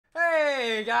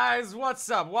Hey guys, what's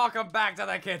up? Welcome back to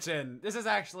the kitchen. This is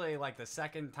actually like the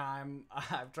second time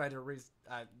I've tried to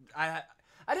I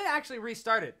didn't actually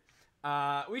restart it.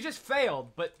 We just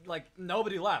failed, but like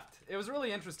nobody left. It was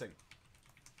really interesting.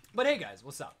 But hey guys,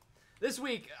 what's up? This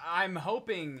week I'm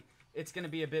hoping it's gonna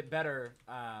be a bit better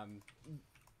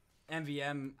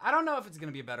MVM. I don't know if it's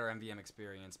gonna be a better MVM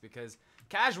experience because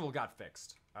casual got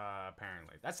fixed.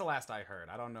 Apparently, that's the last I heard.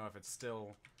 I don't know if it's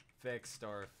still fixed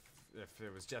or if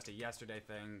it was just a yesterday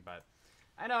thing, but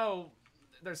I know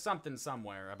there's something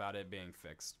somewhere about it being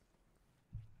fixed.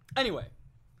 Anyway,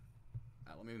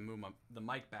 let me move the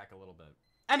mic back a little bit.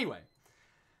 Anyway,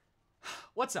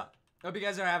 what's up? Hope you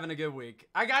guys are having a good week.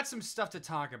 I got some stuff to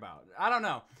talk about. I don't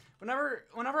know.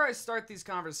 Whenever I start these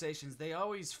conversations, they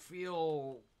always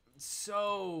feel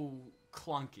so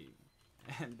clunky.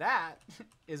 And that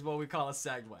is what we call a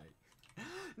segue.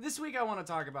 This week I want to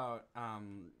talk about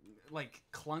like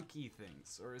clunky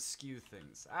things or askew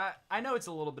things. I know it's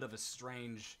a little bit of a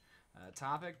strange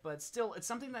topic, but still it's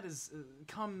something that has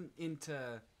come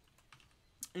into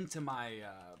my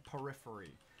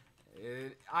periphery.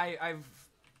 I've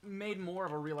made more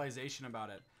of a realization about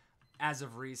it as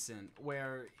of recent,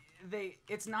 where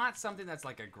it's not something that's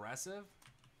like aggressive.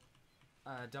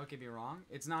 Don't get me wrong.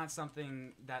 It's not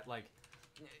something that like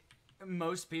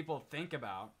most people think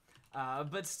about.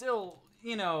 But still,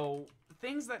 you know,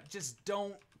 things that just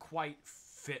don't quite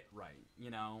fit right,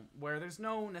 you know, where there's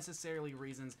no necessarily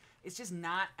reasons. It's just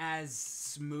not as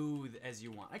smooth as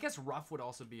you want. I guess rough would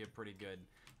also be a pretty good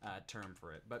term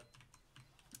for it, but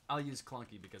I'll use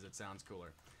clunky because it sounds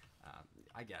cooler.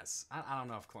 I guess. I don't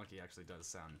know if clunky actually does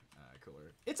sound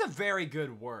cooler. It's a very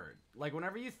good word. Like,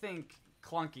 whenever you think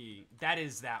clunky, that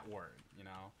is that word, you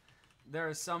know? There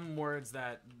are some words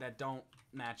that don't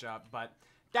match up, but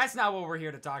that's not what we're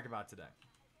here to talk about today.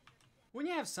 When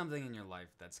you have something in your life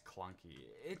that's clunky,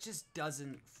 it just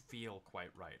doesn't feel quite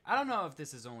right. I don't know if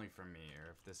this is only for me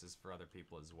or if this is for other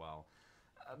people as well,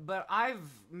 but I've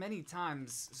many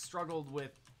times struggled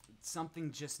with something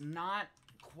just not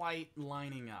quite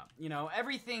lining up. You know,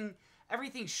 everything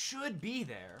should be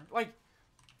there. Like,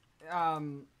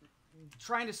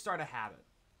 trying to start a habit,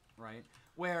 right?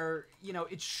 Where, you know,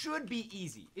 it should be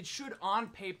easy. It should, on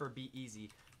paper, be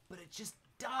easy, but it just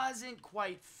doesn't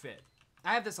quite fit.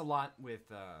 I have this a lot with,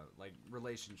 like,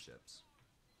 relationships.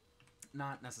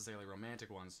 Not necessarily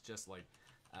romantic ones, just, like,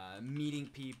 meeting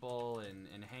people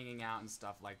and hanging out and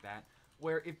stuff like that.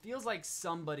 Where it feels like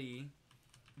somebody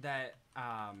that,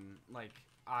 like,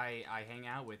 I hang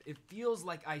out with, it feels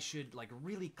like I should, like,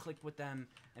 really click with them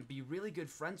and be really good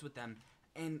friends with them.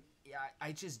 And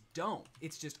I just don't.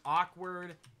 It's just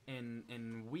awkward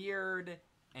and weird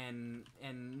and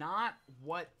not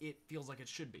what it feels like it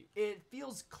should be. It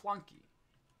feels clunky,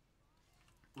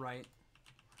 right?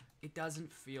 It doesn't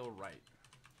feel right.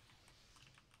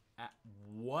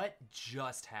 What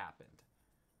just happened?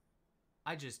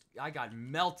 I got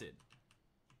melted.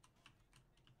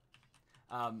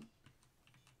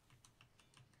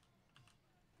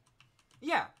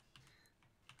 Yeah.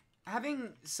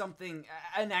 Having something,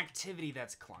 an activity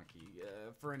that's clunky,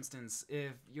 for instance,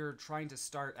 if you're trying to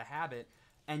start a habit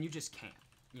and you just can't,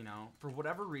 you know, for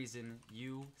whatever reason,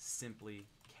 you simply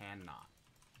cannot,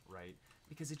 right?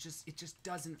 Because it just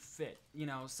doesn't fit, you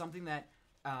know, something that,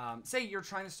 say you're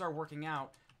trying to start working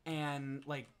out and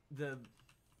like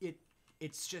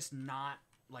it's just not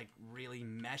like really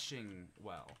meshing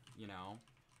well, you know,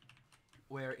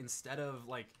 where instead of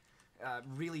like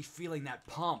really feeling that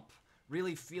pump,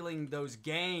 really feeling those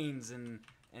gains and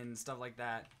stuff like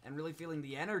that, and really feeling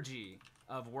the energy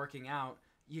of working out,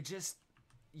 you just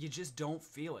don't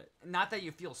feel it. Not that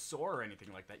you feel sore or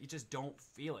anything like that, you just don't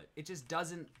feel it. It just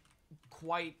doesn't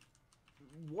quite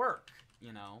work,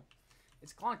 you know?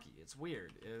 It's clunky, it's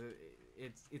weird.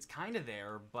 It's kind of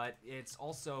there, but it's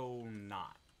also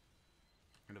not.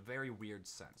 In a very weird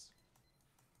sense.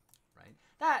 Right?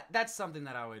 That's something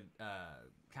that I would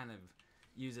kind of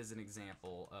use as an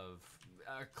example of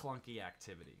a clunky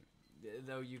activity.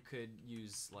 Though you could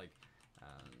use like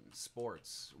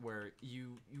sports where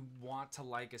you want to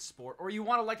like a sport or you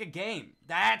want to like a game.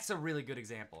 That's a really good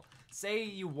example. Say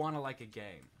you want to like a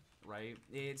game, right?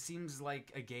 It seems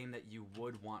like a game that you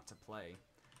would want to play,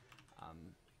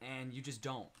 and you just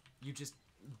don't. You just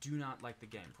do not like the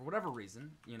game for whatever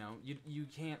reason. You know, you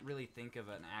can't really think of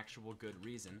an actual good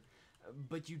reason,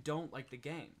 but you don't like the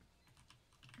game.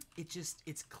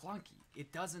 It's clunky.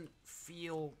 It doesn't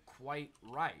feel quite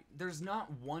right. There's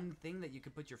not one thing that you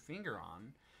could put your finger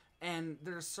on, and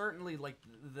there's certainly like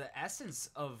the essence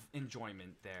of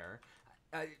enjoyment there.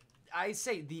 I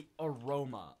say the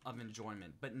aroma of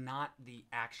enjoyment, but not the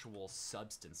actual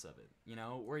substance of it. You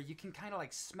know, where you can kind of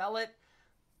like smell it,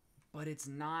 but it's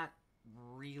not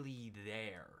really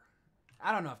there.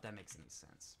 I don't know if that makes any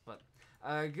sense, but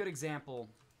a good example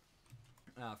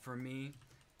for me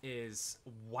is,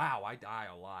 wow, I die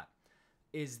a lot,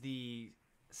 is the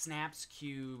Snaps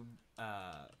Cube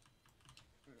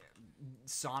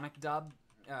Sonic dub.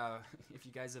 If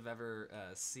you guys have ever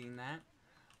seen that.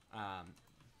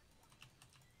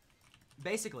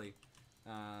 Basically,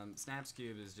 Snaps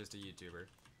Cube is just a YouTuber,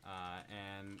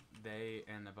 and they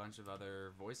and a bunch of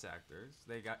other voice actors,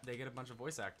 they get a bunch of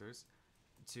voice actors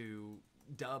to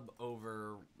dub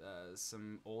over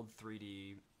some old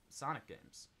 3D Sonic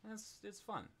games. It's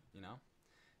fun, you know?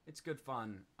 It's good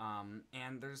fun,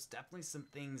 and there's definitely some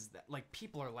things that, like,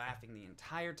 people are laughing the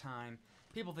entire time.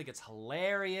 People think it's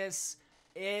hilarious.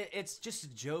 It's just a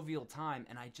jovial time,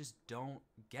 and I just don't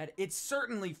get it. It's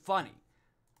certainly funny.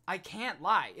 I can't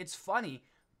lie. It's funny,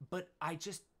 but I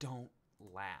just don't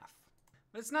laugh.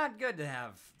 But it's not good to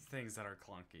have things that are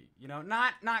clunky, you know?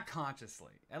 Not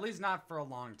consciously. At least not for a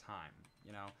long time,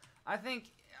 you know? I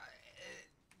think...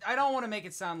 I don't want to make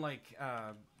it sound like,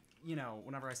 you know,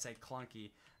 whenever I say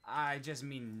clunky, I just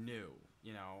mean new,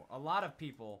 you know? A lot of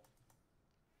people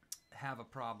have a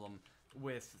problem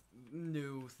with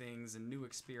new things and new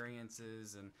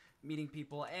experiences and meeting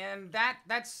people, and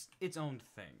that's its own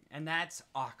thing, and that's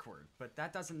awkward, but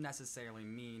that doesn't necessarily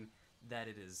mean that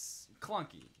it is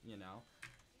clunky, you know?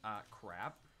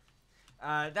 Crap.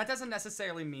 That doesn't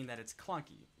necessarily mean that it's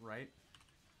clunky, right?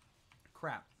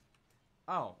 Crap.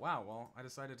 Oh, wow, well, I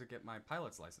decided to get my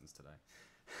pilot's license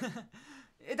today.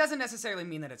 It doesn't necessarily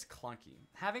mean that it's clunky.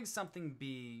 Having something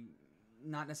be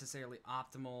not necessarily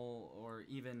optimal or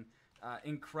even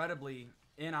incredibly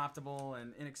inoptimal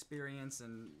and inexperienced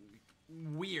and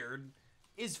weird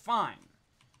is fine.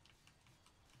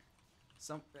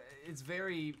 It's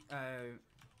very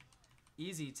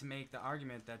easy to make the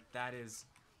argument that that is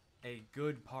a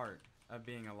good part of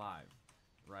being alive,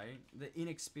 right? The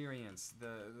inexperience,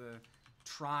 the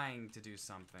trying to do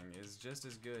something is just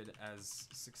as good as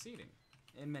succeeding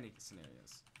in many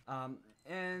scenarios.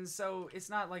 And so it's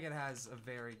not like it has a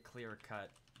very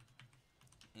clear-cut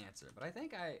answer, but I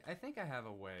think I have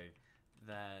a way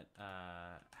that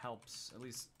helps, at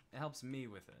least it helps me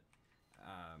with it,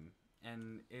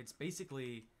 and it's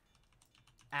basically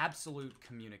absolute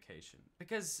communication.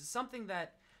 Because something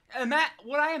that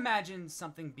what I imagine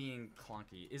something being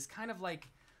clunky is kind of like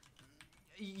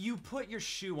you put your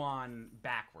shoe on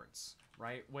backwards,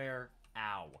 right? Where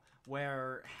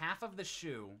half of the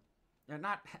shoe,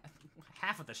 not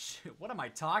half of the shoe. What am I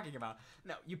talking about?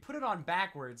 No, you put it on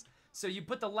backwards. So you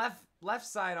put the left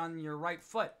side on your right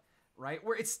foot, right?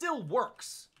 Where it still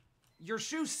works. Your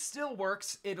shoe still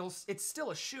works. It's still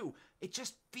a shoe. It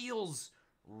just feels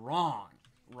wrong,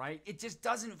 right? It just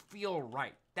doesn't feel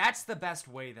right. That's the best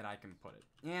way that I can put it.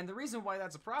 And the reason why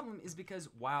that's a problem is because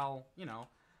while, you know,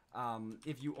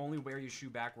 if you only wear your shoe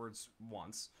backwards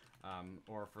once,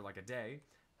 or for like a day,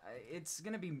 it's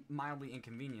going to be mildly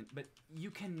inconvenient, but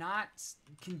you cannot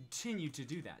continue to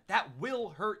do that. That will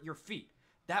hurt your feet.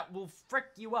 That will frick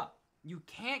you up. You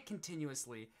can't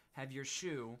continuously have your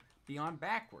shoe be on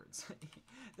backwards.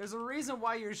 There's a reason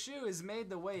why your shoe is made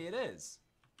the way it is,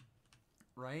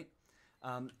 right?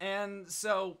 And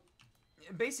so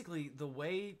basically the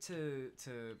way to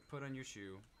put on your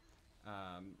shoe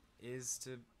is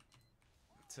to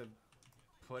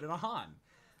put it on.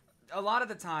 A lot of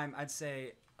the time, I'd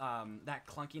say that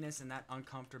clunkiness and that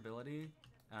uncomfortability,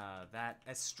 that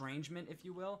estrangement, if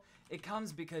you will, it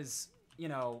comes because, you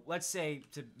know, let's say,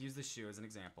 to use the shoe as an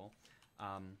example,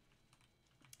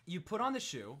 you put on the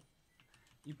shoe,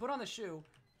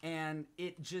 and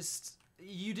it just,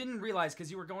 you didn't realize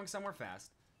because you were going somewhere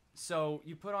fast, so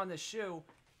you put on the shoe,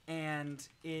 and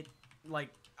it, like,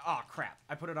 oh crap,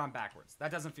 I put it on backwards.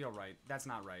 That doesn't feel right. That's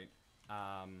not right.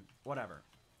 Whatever,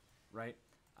 right?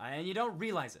 And you don't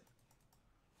realize it.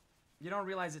 You don't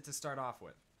realize it to start off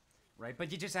with, right?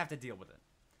 But you just have to deal with it.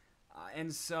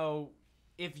 And so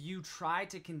if you try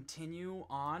to continue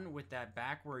on with that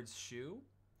backwards shoe,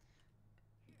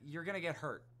 you're going to get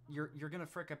hurt. You're going to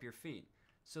frick up your feet.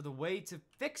 So the way to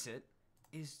fix it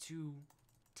is to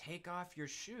take off your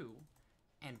shoe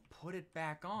and put it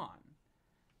back on.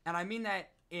 And I mean that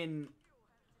in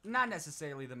not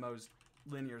necessarily the most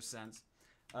linear sense,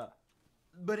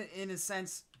 but in a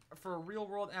sense, for a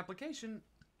real-world application,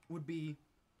 would be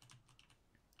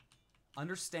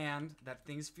understand that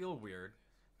things feel weird,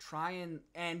 try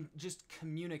and just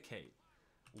communicate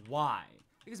why.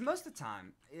 Because most of the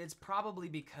time, it's probably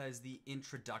because the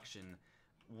introduction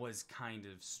was kind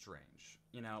of strange.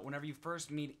 You know, whenever you first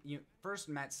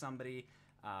met somebody,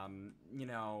 you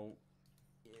know,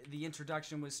 the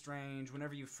introduction was strange.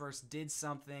 Whenever you first did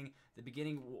something, the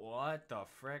beginning, what the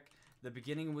frick? The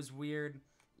beginning was weird,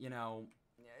 you know,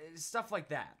 stuff like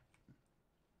that.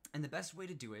 And the best way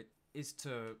to do it is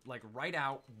to, like, write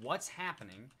out what's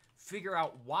happening, figure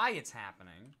out why it's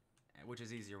happening, which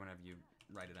is easier whenever you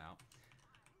write it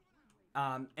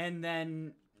out, and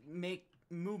then make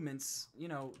movements, you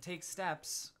know, take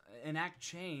steps, enact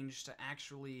change to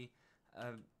actually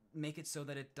make it so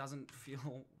that it doesn't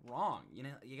feel wrong. You know,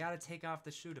 you gotta take off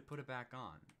the shoe to put it back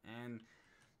on. And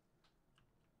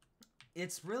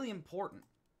it's really important,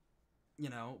 you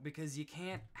know, because you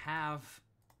can't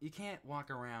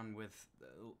walk around with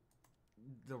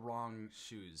the wrong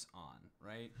shoes on,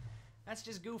 right? That's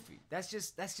just goofy. That's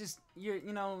just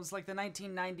you know, it's like the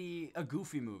 1990 A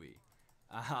Goofy movie.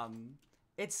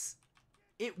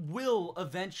 It will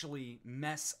eventually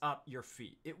mess up your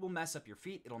feet. It will mess up your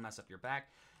feet. It'll mess up your back.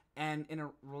 And in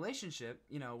a relationship,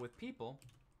 you know, with people,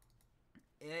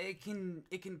 it can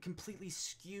completely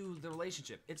skew the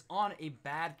relationship. It's on a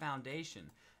bad foundation.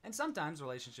 And sometimes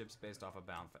relationships based off of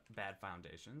bad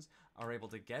foundations are able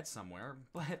to get somewhere,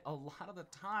 but a lot of the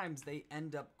times they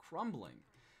end up crumbling.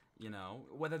 You know,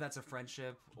 whether that's a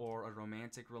friendship or a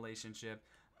romantic relationship,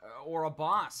 or a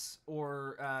boss,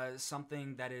 or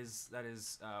something that is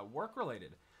work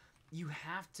related. You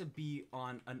have to be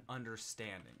on an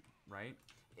understanding, right?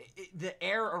 The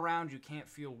air around you can't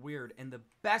feel weird, and the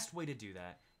best way to do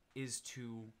that is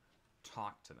to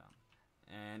talk to them.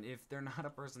 And if they're not a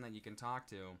person that you can talk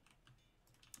to,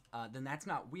 then that's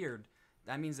not weird.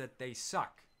 That means that they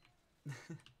suck.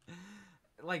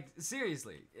 Like,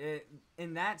 seriously,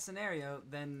 in that scenario,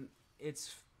 then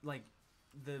it's like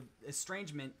the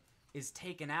estrangement is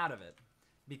taken out of it,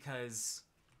 because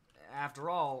after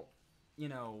all, you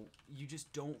know, you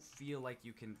just don't feel like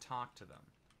you can talk to them,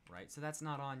 right? So that's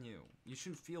not on you. You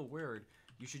shouldn't feel weird.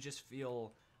 You should just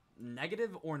feel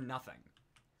negative or nothing,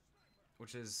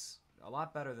 which is a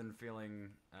lot better than feeling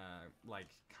like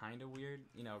kind of weird,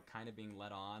 you know, kind of being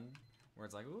led on, where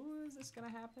it's like, ooh, is this gonna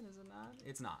happen? Is it not?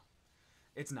 It's not.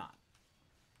 It's not.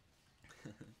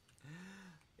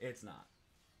 It's not.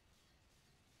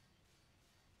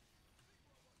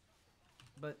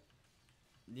 But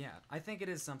yeah, I think it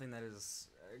is something that is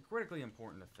critically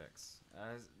important to fix,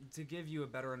 to give you a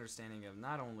better understanding of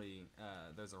not only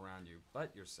those around you,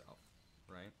 but yourself,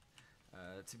 right?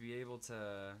 To be able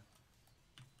to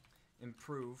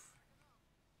improve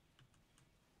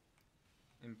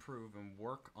and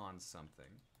work on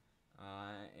something,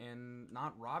 and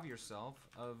not rob yourself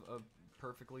of a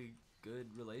perfectly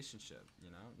good relationship, you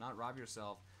know? Not rob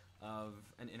yourself of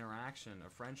an interaction, a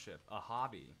friendship, a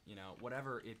hobby, you know,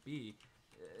 whatever it be.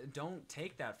 Don't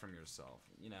take that from yourself,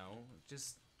 you know?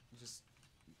 Just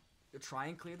try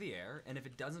and clear the air, and if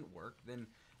it doesn't work, then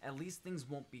at least things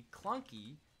won't be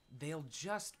clunky. They'll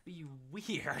just be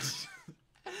weird.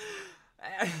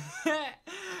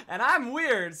 And I'm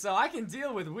weird, so I can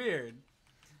deal with weird,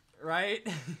 right?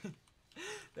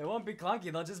 They won't be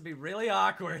clunky, they'll just be really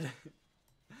awkward.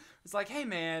 It's like, hey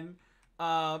man,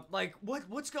 like,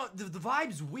 what's going, the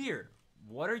vibe's weird.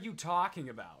 What are you talking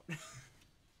about?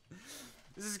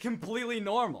 This is completely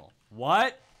normal.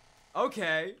 What?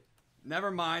 Okay,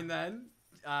 never mind then.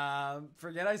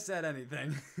 Forget I said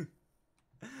anything.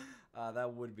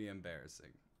 That would be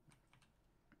embarrassing.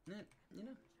 You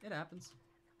know, it happens.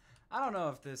 I don't know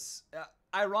if this...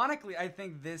 ironically, I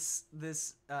think this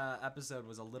episode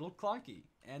was a little clunky,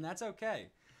 and that's okay.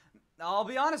 I'll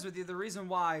be honest with you, the reason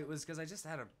why was because I just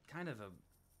had a kind of a...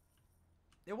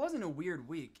 It wasn't a weird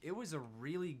week. It was a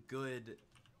really good...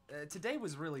 today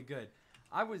was really good.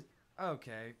 I was...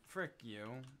 Okay, frick you.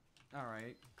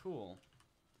 Alright, cool.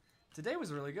 Today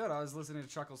was really good. I was listening to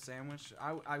Chuckle Sandwich.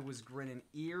 I was grinning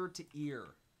ear to ear.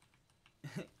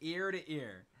 Ear to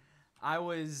ear. I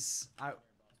was,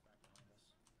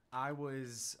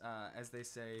 as they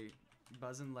say,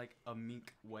 buzzing like a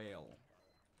meek whale.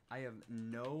 I have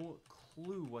no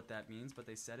clue what that means, but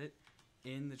they said it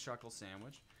in the Chuckle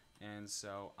Sandwich, and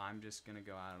so I'm just gonna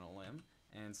go out on a limb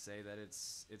and say that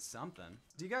it's something.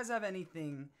 Do you guys have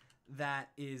anything that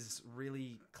is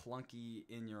really clunky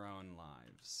in your own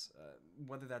lives?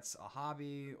 Whether that's a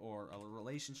hobby or a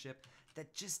relationship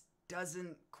that just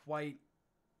doesn't quite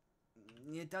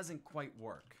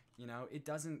work, you know? It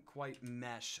doesn't quite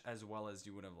mesh as well as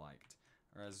you would have liked,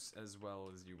 or as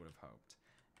well as you would have hoped.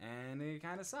 And it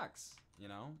kind of sucks, you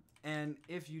know? And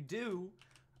if you do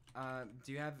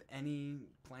you have any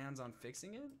plans on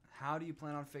fixing it? How do you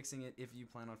plan on fixing it, if you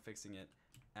plan on fixing it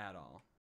at all?